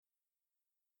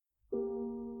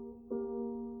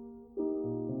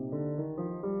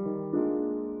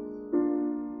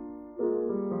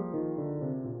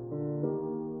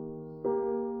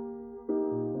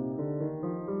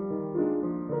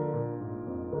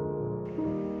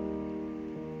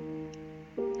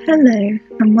Hello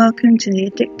and welcome to the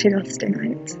Addicted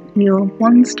Austinites, your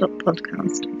one-stop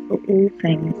podcast for all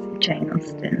things Jane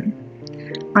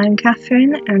Austen. I'm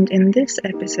Catherine, and in this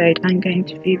episode I'm going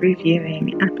to be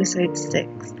reviewing episode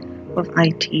 6 of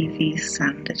ITV's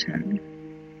Sanditon.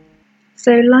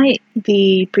 So like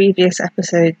the previous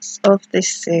episodes of this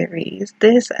series,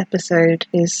 this episode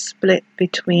is split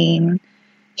between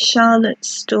Charlotte's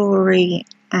story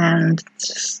and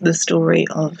the story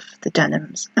of the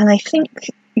Denhams. And I think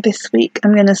this week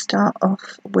I'm going to start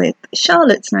off with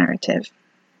Charlotte's narrative.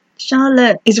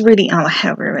 Charlotte is really our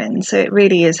heroine, so it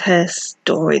really is her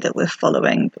story that we're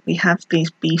following, but we have these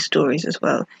B stories as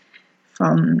well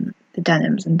from the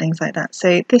Denhams and things like that.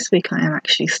 So this week I am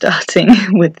actually starting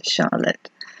with Charlotte.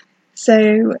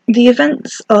 So the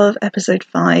events of episode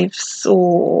 5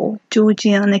 saw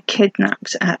Georgiana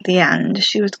kidnapped at the end.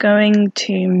 She was going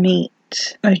to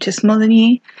meet Otis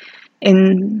Molyneux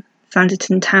in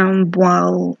Sanditon town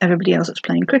while everybody else was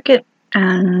playing cricket,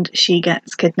 and she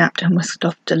gets kidnapped and whisked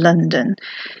off to London.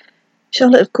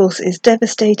 Charlotte, of course, is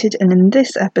devastated, and in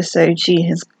this episode she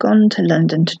has gone to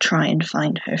London to try and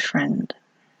find her friend.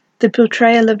 The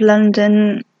portrayal of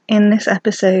London in this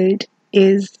episode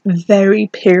is very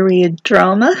period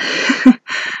drama.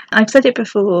 I've said it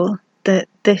before that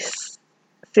this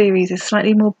series is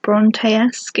slightly more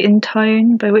Bronte-esque in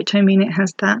tone, by which I mean it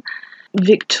has that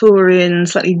Victorian,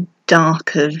 slightly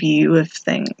darker view of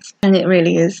things. And it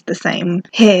really is the same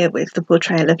here with the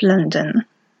portrayal of London.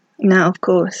 Now, of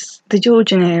course, the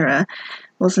Georgian era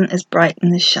wasn't as bright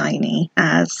and as shiny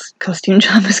as costume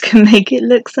dramas can make it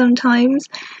look sometimes,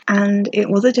 and it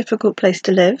was a difficult place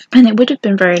to live, and it would have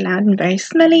been very loud and very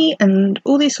smelly and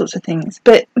all these sorts of things.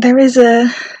 But there is a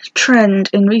trend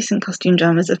in recent costume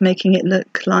dramas of making it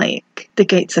look like the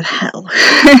gates of hell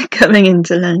coming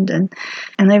into London,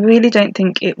 and I really don't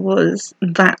think it was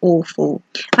that awful.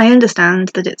 I understand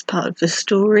that it's part of the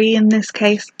story in this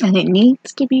case, and it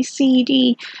needs to be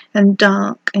seedy and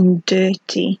dark and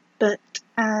dirty, but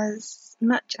as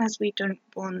much as we don't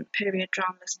want period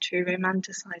dramas to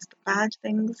romanticise the bad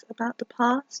things about the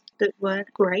past that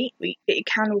weren't great, it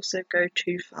can also go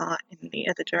too far in the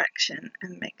other direction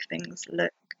and make things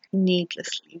look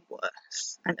needlessly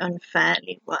worse and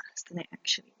unfairly worse than it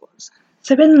actually was.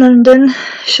 So in London,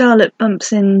 Charlotte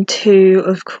bumps into,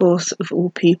 of course, of all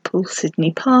people,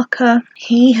 Sidney Parker.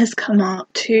 He has come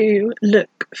out to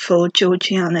look for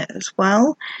Georgiana as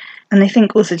well, and I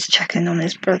think also to check in on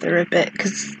his brother a bit,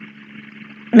 because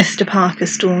Mr. Parker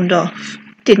stormed off,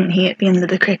 didn't he, at the end of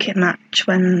the cricket match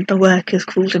when the workers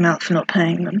called him out for not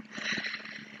paying them.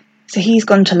 So he's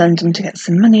gone to London to get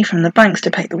some money from the banks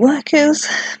to pay the workers.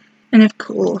 And of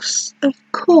course,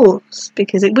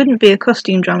 because it wouldn't be a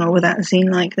costume drama without a scene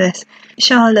like this,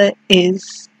 Charlotte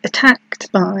is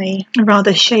attacked by a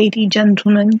rather shady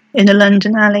gentleman in a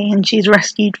London alley, and she's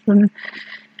rescued from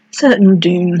certain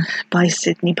doom by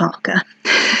Sidney Parker.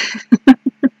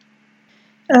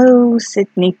 Oh,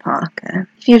 Sidney Parker.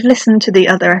 If you've listened to the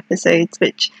other episodes,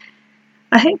 which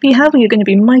I hope you have, or you're going to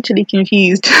be mightily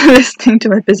confused listening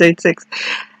to episode 6,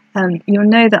 you'll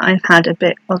know that I've had a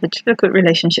bit of a difficult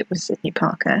relationship with Sidney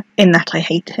Parker, in that I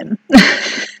hate him.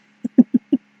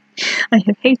 I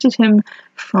have hated him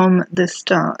from the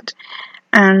start.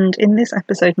 And in this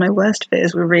episode, my worst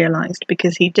fears were realised,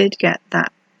 because he did get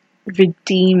that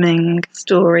redeeming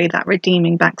story, that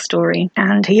redeeming backstory,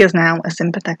 and he is now a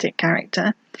sympathetic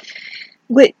character,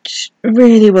 which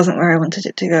really wasn't where I wanted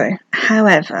it to go.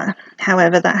 However,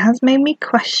 that has made me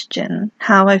question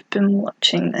how I've been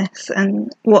watching this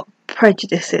and what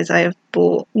prejudices I have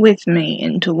brought with me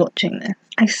into watching this.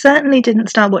 I certainly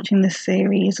didn't start watching this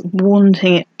series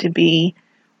wanting it to be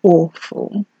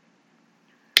awful.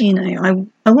 You know,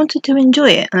 I wanted to enjoy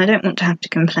it, and I don't want to have to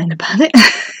complain about it.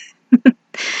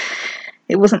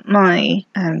 It wasn't my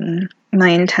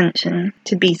intention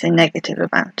to be so negative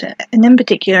about it. And in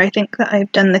particular, I think that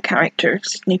I've done the character of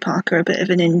Sidney Parker a bit of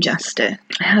an injustice.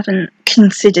 I haven't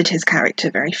considered his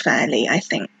character very fairly, I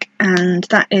think. And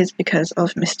that is because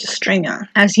of Mr. Stringer.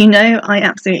 As you know, I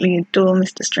absolutely adore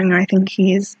Mr. Stringer. I think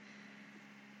he is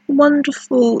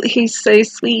wonderful. He's so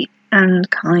sweet and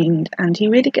kind, and he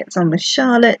really gets on with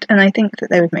Charlotte, and I think that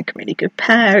they would make a really good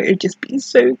pair. It would just be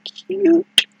so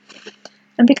cute.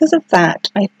 And because of that,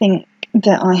 I think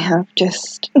that I have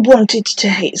just wanted to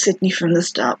hate Sidney from the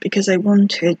start, because I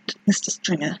wanted Mr.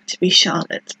 Stringer to be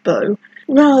Charlotte's beau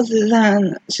rather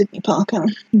than Sidney Parker.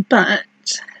 But,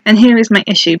 and here is my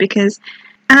issue, because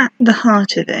at the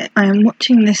heart of it, I am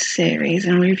watching this series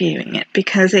and reviewing it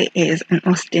because it is an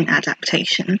Austen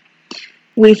adaptation.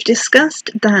 We've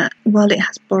discussed that while it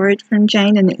has borrowed from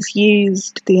Jane and it's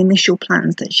used the initial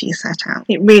plans that she set out,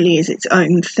 it really is its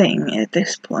own thing at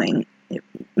this point.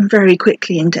 Very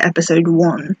quickly into episode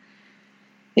 1,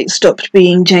 it stopped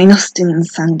being Jane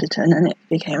Austen's Sanditon and it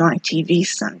became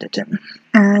ITV's Sanditon.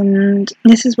 And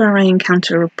this is where I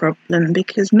encounter a problem,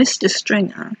 because Mr.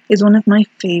 Stringer is one of my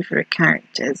favourite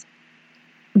characters,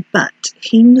 but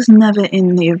he was never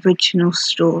in the original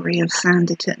story of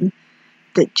Sanditon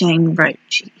that Jane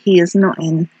wrote. He is not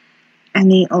in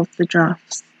any of the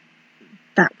drafts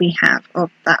that we have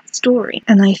of that story.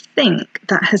 And I think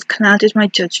that has clouded my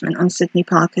judgment on Sidney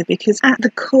Parker, because at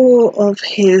the core of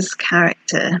his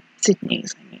character,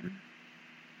 Sidney's,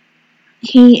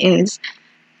 he is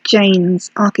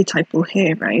Jane's archetypal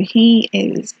hero. He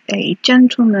is a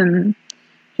gentleman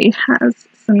who has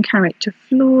some character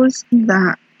flaws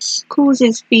that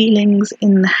causes feelings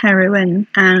in the heroine,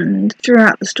 and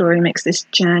throughout the story makes this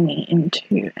journey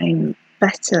into a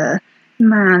better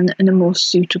man and a more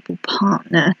suitable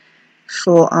partner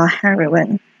for our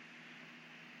heroine.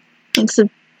 It's a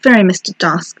very Mr.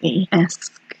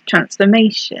 Darcy-esque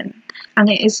transformation, and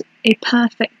it is a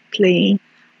perfectly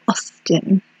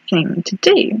Austen thing to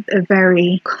do, a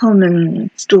very common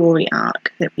story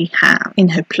arc that we have in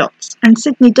her plots. And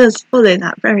Sidney does follow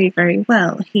that very, very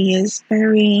well. He is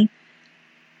very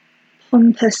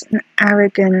pompous and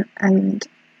arrogant and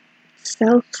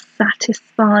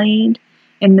self-satisfied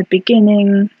in the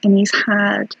beginning, and he's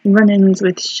had run-ins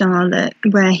with Charlotte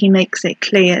where he makes it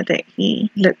clear that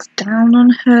he looks down on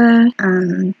her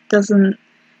and doesn't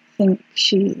think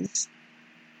she's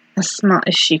as smart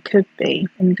as she could be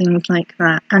and things like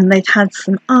that. And they've had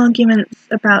some arguments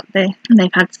about this, and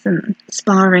they've had some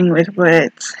sparring with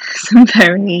words, some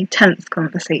very tense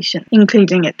conversation,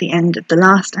 including at the end of the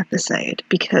last episode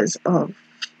because of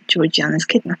Georgiana's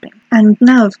kidnapping. And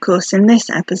now, of course, in this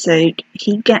episode,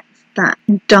 he gets that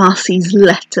Darcy's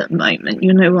letter moment.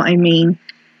 You know what I mean?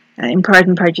 In Pride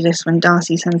and Prejudice, when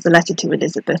Darcy sends the letter to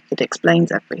Elizabeth that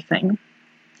explains everything,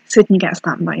 Sidney gets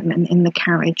that moment in the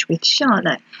carriage with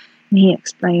Charlotte, and he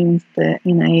explains that,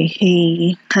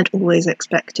 he had always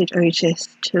expected Otis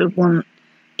to want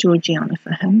Georgiana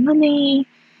for her money,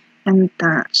 and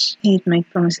that he'd made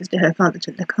promises to her father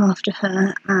to look after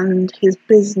her, and his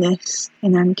business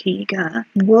in Antigua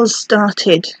was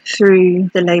started through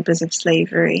the labours of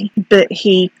slavery, but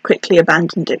he quickly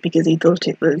abandoned it because he thought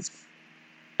it was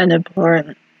an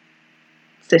abhorrent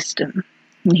system.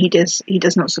 And he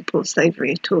does not support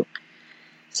slavery at all.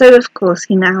 So, of course,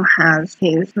 he now has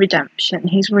his redemption.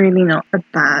 He's really not a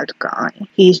bad guy.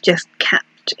 He's just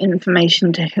kept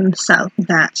information to himself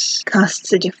that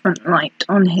casts a different light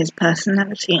on his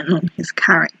personality and on his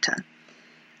character.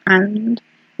 And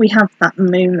we have that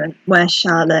moment where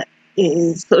Charlotte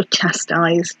is sort of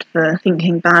chastised for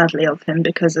thinking badly of him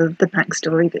because of the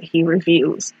backstory that he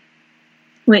reveals.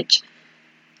 Which,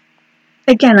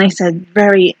 again, I said,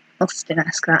 very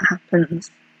Austen-esque. That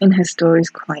happens in her stories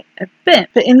quite a bit.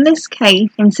 But in this case,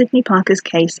 in Sidney Parker's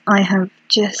case, I have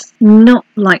just not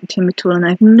liked him at all, and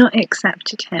I've not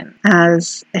accepted him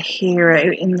as a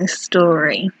hero in this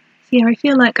story. So yeah, I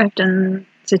feel like I've done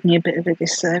Sidney a bit of a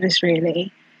disservice,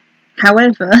 really.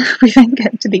 However, we then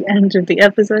get to the end of the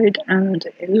episode, and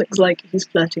it looks like he's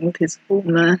flirting with his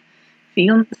former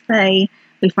fiancée.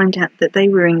 We find out that they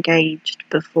were engaged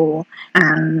before,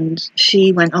 and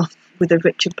she went off with a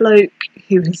richer bloke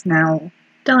who has now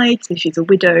died, so she's a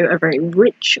widow, a very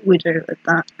rich widow at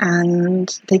that. And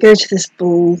they go to this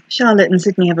ball. Charlotte and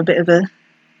Sidney have a bit of a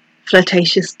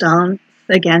flirtatious dance,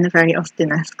 again a very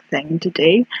Austen-esque thing to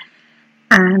do.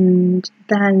 And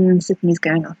then Sidney's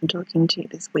going off and talking to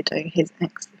this widow, his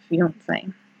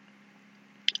ex-fiancée.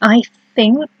 I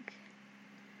think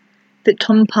that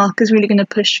Tom Parker's really going to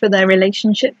push for their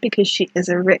relationship because she is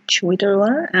a rich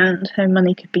widower and her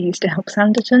money could be used to help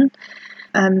Sanditon.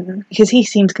 Because he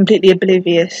seems completely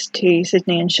oblivious to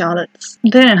Sidney and Charlotte's. They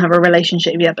don't have a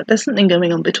relationship yet, but there's something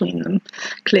going on between them,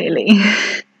 clearly.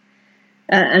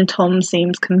 And Tom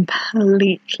seems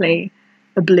completely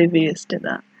oblivious to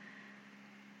that.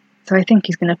 So I think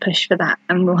he's going to push for that,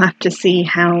 and we'll have to see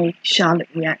how Charlotte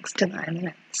reacts to that in the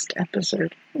next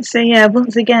episode. So yeah,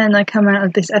 once again, I come out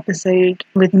of this episode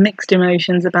with mixed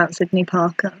emotions about Sidney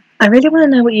Parker. I really want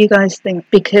to know what you guys think,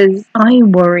 because I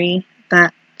worry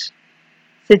that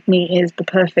Sidney is the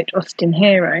perfect Austen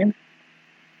hero,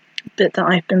 but that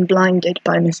I've been blinded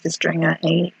by Mr. Stringer,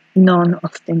 a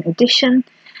non-Austen edition,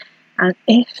 and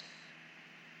if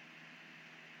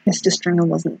Mr. Stringer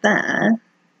wasn't there,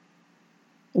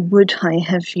 would I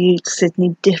have viewed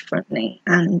Sidney differently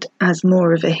and as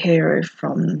more of a hero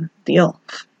from the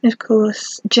off? Of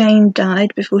course, Jane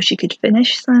died before she could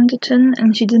finish Sanditon,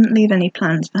 and she didn't leave any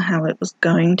plans for how it was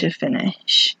going to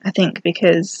finish. I think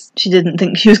because she didn't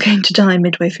think she was going to die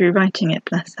midway through writing it,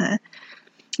 bless her.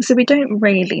 So we don't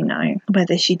really know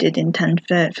whether she did intend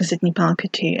for Sidney Parker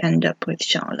to end up with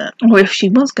Charlotte, or if she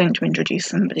was going to introduce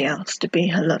somebody else to be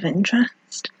her love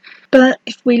interest. But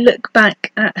if we look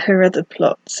back at her other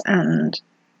plots and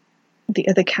the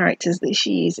other characters that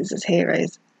she uses as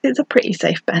heroes, it's a pretty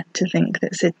safe bet to think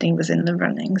that Sidney was in the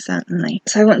running, certainly.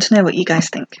 So I want to know what you guys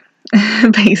think,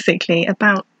 basically,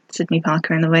 about Sidney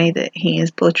Parker and the way that he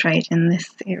is portrayed in this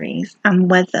series,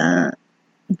 and whether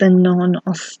the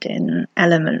non-Austen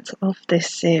elements of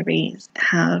this series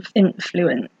have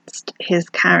influenced his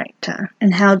character,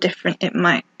 and how different it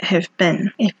might have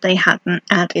been if they hadn't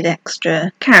added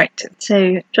extra characters.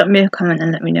 So drop me a comment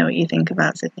and let me know what you think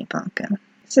about Sidney Parker.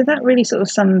 So that really sort of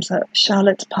sums up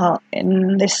Charlotte's part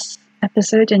in this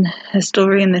episode, in her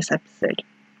story in this episode.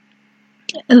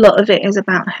 A lot of it is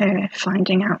about her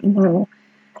finding out more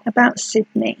about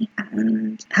Sidney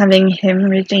and having him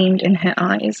redeemed in her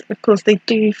eyes. Of course, they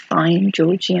do find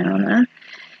Georgiana,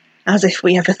 as if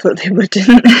we ever thought they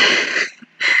wouldn't.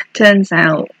 Turns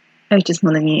out Otis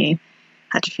Molyneux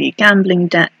had a few gambling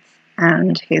debts,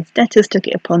 and his debtors took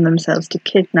it upon themselves to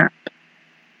kidnap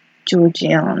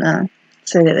Georgiana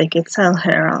so that they could sell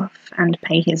her off and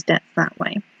pay his debts that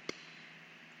way.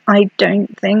 I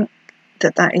don't think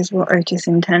that is what Otis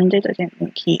intended. I don't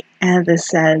think he ever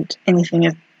said anything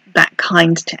of that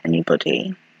kind to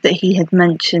anybody, that he had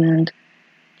mentioned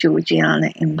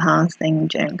Georgiana in passing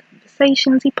during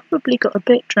conversations. He probably got a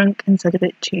bit drunk and said a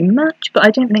bit too much, but I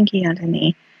don't think he had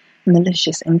any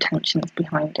malicious intentions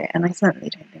behind it, and I certainly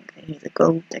don't think that he's a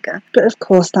gold digger. But of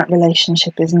course that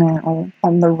relationship is now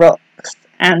on the rocks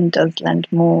and does lend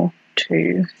more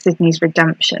to Sidney's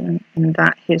redemption, in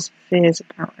that his fears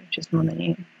about Otis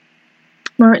Molyneux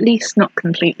were at least not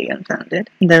completely unfounded,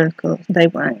 though of course they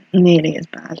weren't nearly as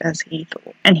bad as he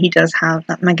thought. And he does have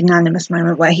that magnanimous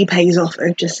moment where he pays off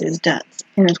Otis's debts,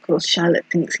 and of course Charlotte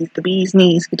thinks he's the bee's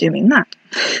knees for doing that.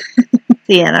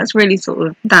 So yeah, that's really sort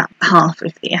of that half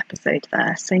of the episode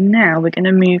there. So now we're going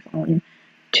to move on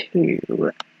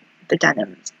to the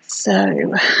Denhams.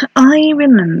 So I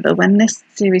remember when this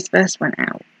series first went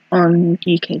out on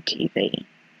UK TV,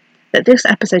 that this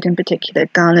episode in particular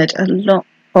garnered a lot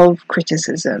of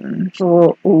criticism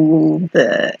for all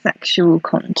the sexual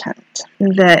content,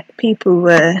 that people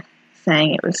were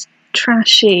saying it was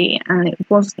trashy and it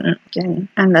wasn't,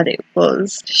 and that it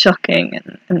was shocking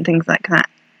and things like that.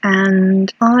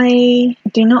 And I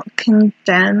do not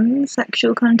condemn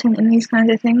sexual content in these kinds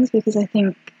of things, because I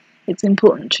think it's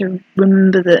important to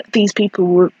remember that these people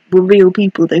were real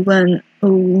people. They weren't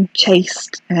all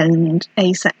chaste and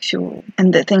asexual,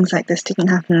 and that things like this didn't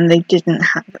happen, and they didn't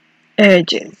have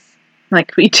urges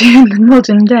like we do in the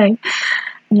modern day.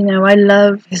 You know, I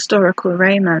love historical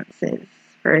romances,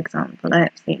 for example. I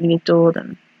absolutely adore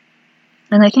them.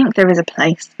 And I think there is a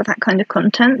place for that kind of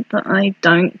content, but I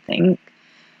don't think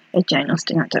a Jane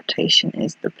Austen adaptation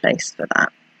is the place for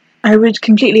that. I would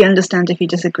completely understand if you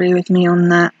disagree with me on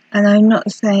that, and I'm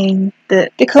not saying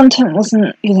that the content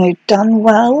wasn't, done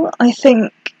well. I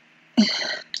think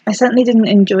I certainly didn't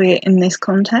enjoy it in this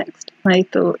context. I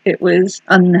thought it was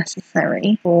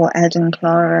unnecessary for Ed and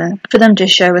Clara, for them to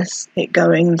show us it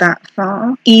going that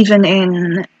far. Even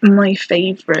in my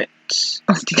favourite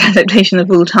Austen adaptation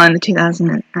of all time, the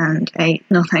 2008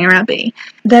 Northanger Abbey,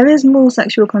 there is more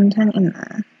sexual content in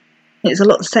there. It's a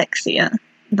lot sexier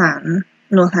than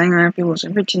Northanger Abbey was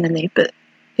originally, but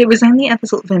it was only ever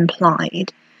sort of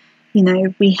implied.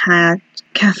 We had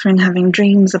Catherine having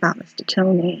dreams about Mr.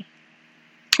 Tilney,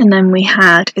 and then we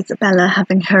had Isabella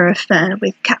having her affair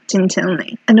with Captain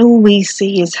Tilney, and all we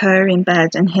see is her in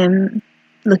bed and him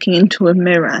looking into a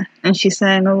mirror, and she's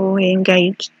saying, "Oh, we're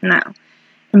engaged now,"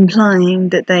 implying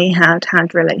that they had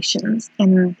had relations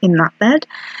in that bed,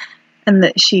 and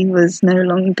that she was no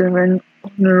longer an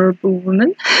honourable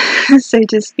woman, so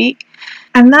to speak.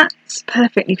 And that's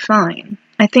perfectly fine.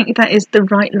 I think that is the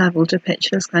right level to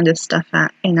pitch this kind of stuff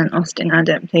at in an Austen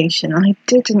adaptation. I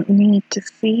didn't need to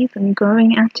see them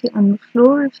going at it on the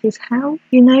floor of his house.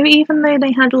 Even though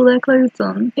they had all their clothes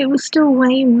on, it was still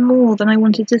way more than I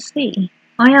wanted to see.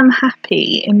 I am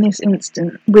happy in this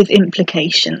instance with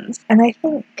implications. And I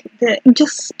think that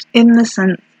just in the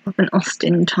sense of an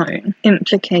Austen tone,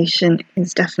 implication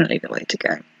is definitely the way to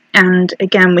go. And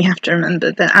again, we have to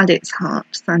remember that at its heart,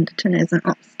 Sanditon is an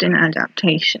Austen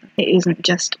adaptation. It isn't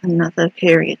just another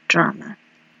period drama.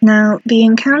 Now, the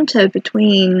encounter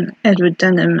between Edward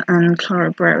Denham and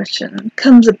Clara Brereton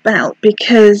comes about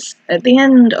because at the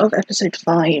end of episode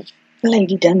 5,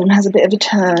 Lady Denham has a bit of a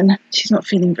turn. She's not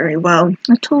feeling very well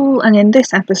at all, and in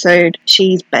this episode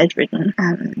she's bedridden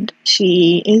and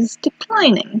she is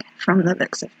declining from the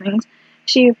looks of things.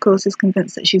 She, of course, is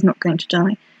convinced that she's not going to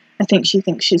die. I think she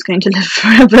thinks she's going to live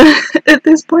forever at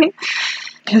this point.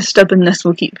 Her stubbornness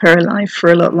will keep her alive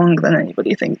for a lot longer than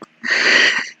anybody thinks.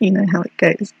 You know how it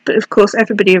goes. But of course,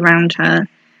 everybody around her,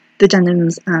 the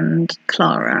Denhams and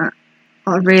Clara,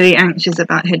 are really anxious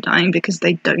about her dying because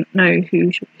they don't know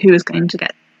who is going to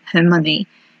get her money,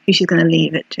 who she's going to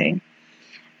leave it to.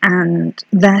 And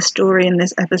their story in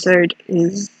this episode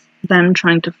is them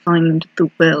trying to find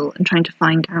the will and trying to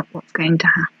find out what's going to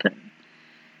happen.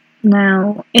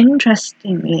 Now,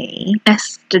 interestingly,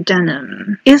 Esther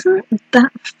Denham isn't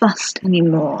that fussed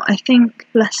anymore. I think,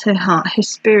 bless her heart, her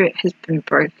spirit has been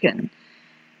broken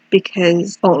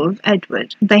because of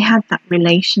Edward. They had that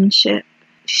relationship.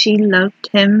 She loved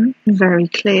him very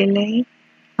clearly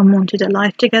and wanted a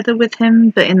life together with him,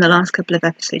 but in the last couple of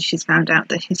episodes she's found out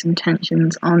that his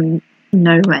intentions are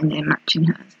nowhere near matching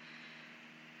hers.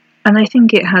 And I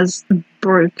think it has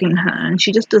broken her, and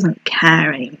she just doesn't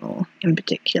care anymore, in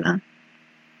particular.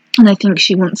 And I think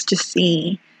she wants to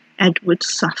see Edward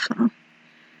suffer,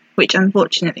 which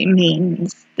unfortunately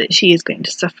means that she is going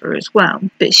to suffer as well.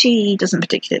 But she doesn't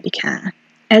particularly care.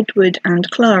 Edward and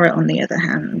Clara, on the other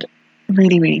hand,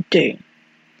 really, really do.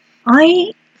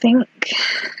 I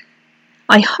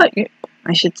hope,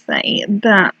 I should say,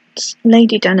 that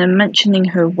Lady Denham mentioning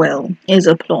her will is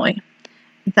a ploy.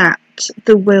 That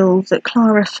the will that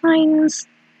Clara finds,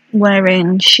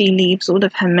 wherein she leaves all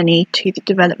of her money to the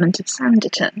development of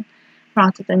Sanditon,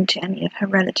 rather than to any of her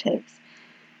relatives,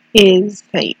 is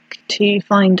fake, to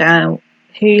find out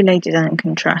who Lady Denham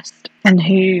can trust and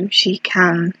who she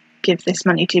can give this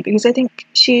money to, because I think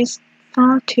she's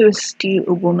far too astute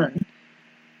a woman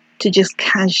to just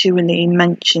casually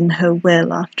mention her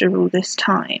will after all this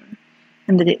time,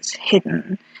 and that it's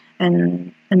hidden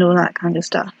and all that kind of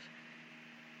stuff.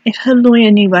 If her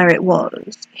lawyer knew where it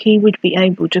was, he would be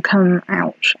able to come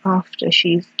out after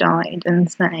she's died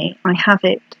and say, I have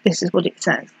it, this is what it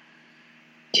says.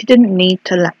 She didn't need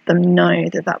to let them know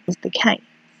that that was the case.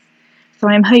 So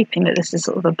I'm hoping that this is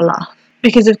sort of a bluff.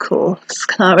 Because of course,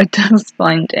 Clara does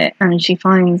find it, and she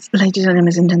finds Lady Denham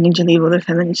is intending to leave all of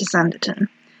her money to Sanditon.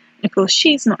 Of course,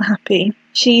 she's not happy.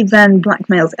 She then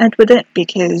blackmails Ed with it,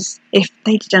 because if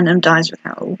Lady Denham dies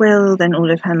without a will, then all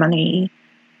of her money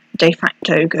de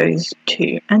facto goes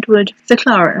to Edward. So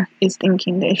Clara is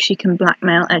thinking that if she can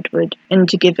blackmail Edward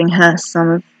into giving her some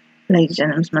of Lady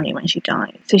Denham's money when she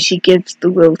dies, so she gives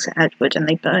the will to Edward and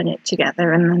they burn it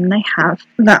together, and then they have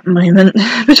that moment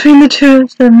between the two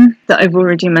of them that I've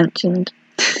already mentioned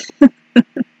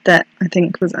that I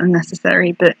think was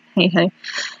unnecessary, but hey ho.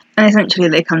 And essentially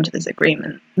they come to this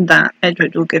agreement that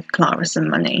Edward will give Clara some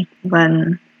money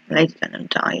when Lady Denham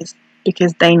dies,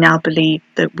 because they now believe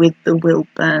that with the will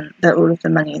burnt, that all of the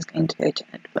money is going to go to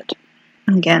Edward.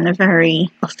 Again, a very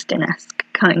Austen-esque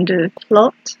kind of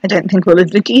plot. I don't think all of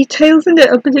the details in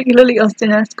it are particularly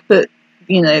Austen-esque, but,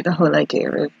 you know, the whole idea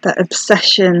of that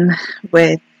obsession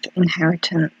with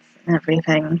inheritance and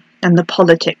everything, and the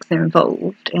politics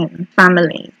involved in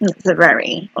families. It's a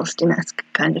very Austen-esque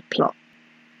kind of plot.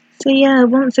 So yeah,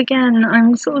 once again,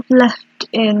 I'm sort of left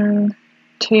in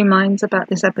two minds about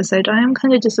this episode. I am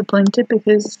kind of disappointed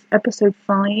because episode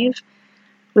 5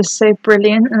 was so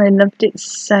brilliant and I loved it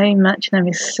so much and I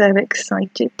was so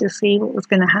excited to see what was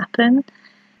going to happen,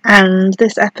 and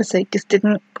this episode just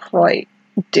didn't quite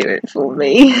do it for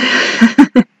me.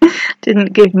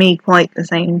 Didn't give me quite the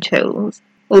same chills,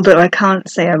 although I can't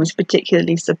say I was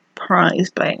particularly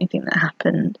surprised by anything that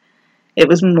happened. It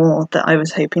was more that I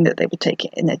was hoping that they would take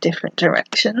it in a different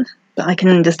direction, but I can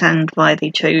understand why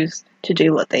they chose to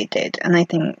do what they did, and I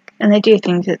do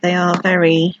think that they are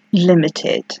very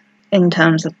limited in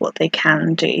terms of what they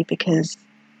can do, because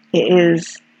it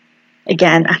is,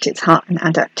 again, at its heart an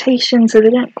adaptation, so they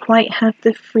don't quite have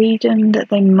the freedom that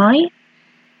they might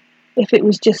if it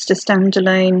was just a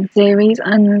standalone series.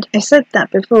 And I said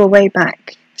that before, way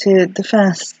back to the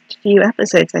first few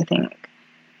episodes, I think,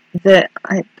 that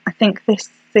I think this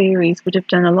series would have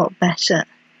done a lot better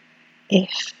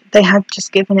if they had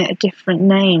just given it a different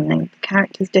name, named the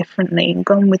characters differently, and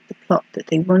gone with the plot that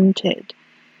they wanted,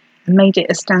 and made it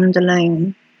a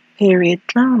standalone period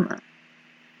drama.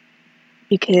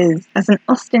 Because as an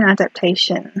Austen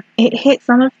adaptation, it hits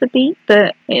some of the beat,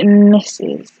 but it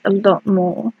misses a lot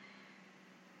more,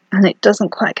 and it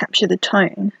doesn't quite capture the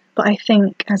tone. But I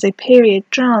think as a period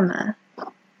drama,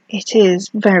 it is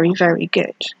very, very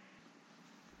good.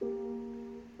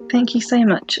 Thank you so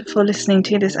much for listening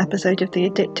to this episode of The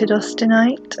Addicted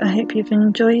Austenite. I hope you've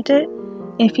enjoyed it.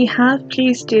 If you have,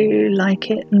 please do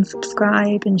like it and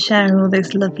subscribe and share all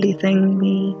those lovely things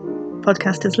we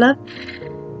podcasters love.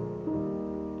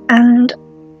 And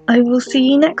I will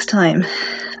see you next time.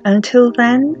 Until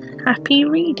then, happy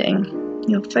reading.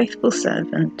 Your faithful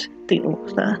servant, the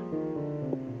author.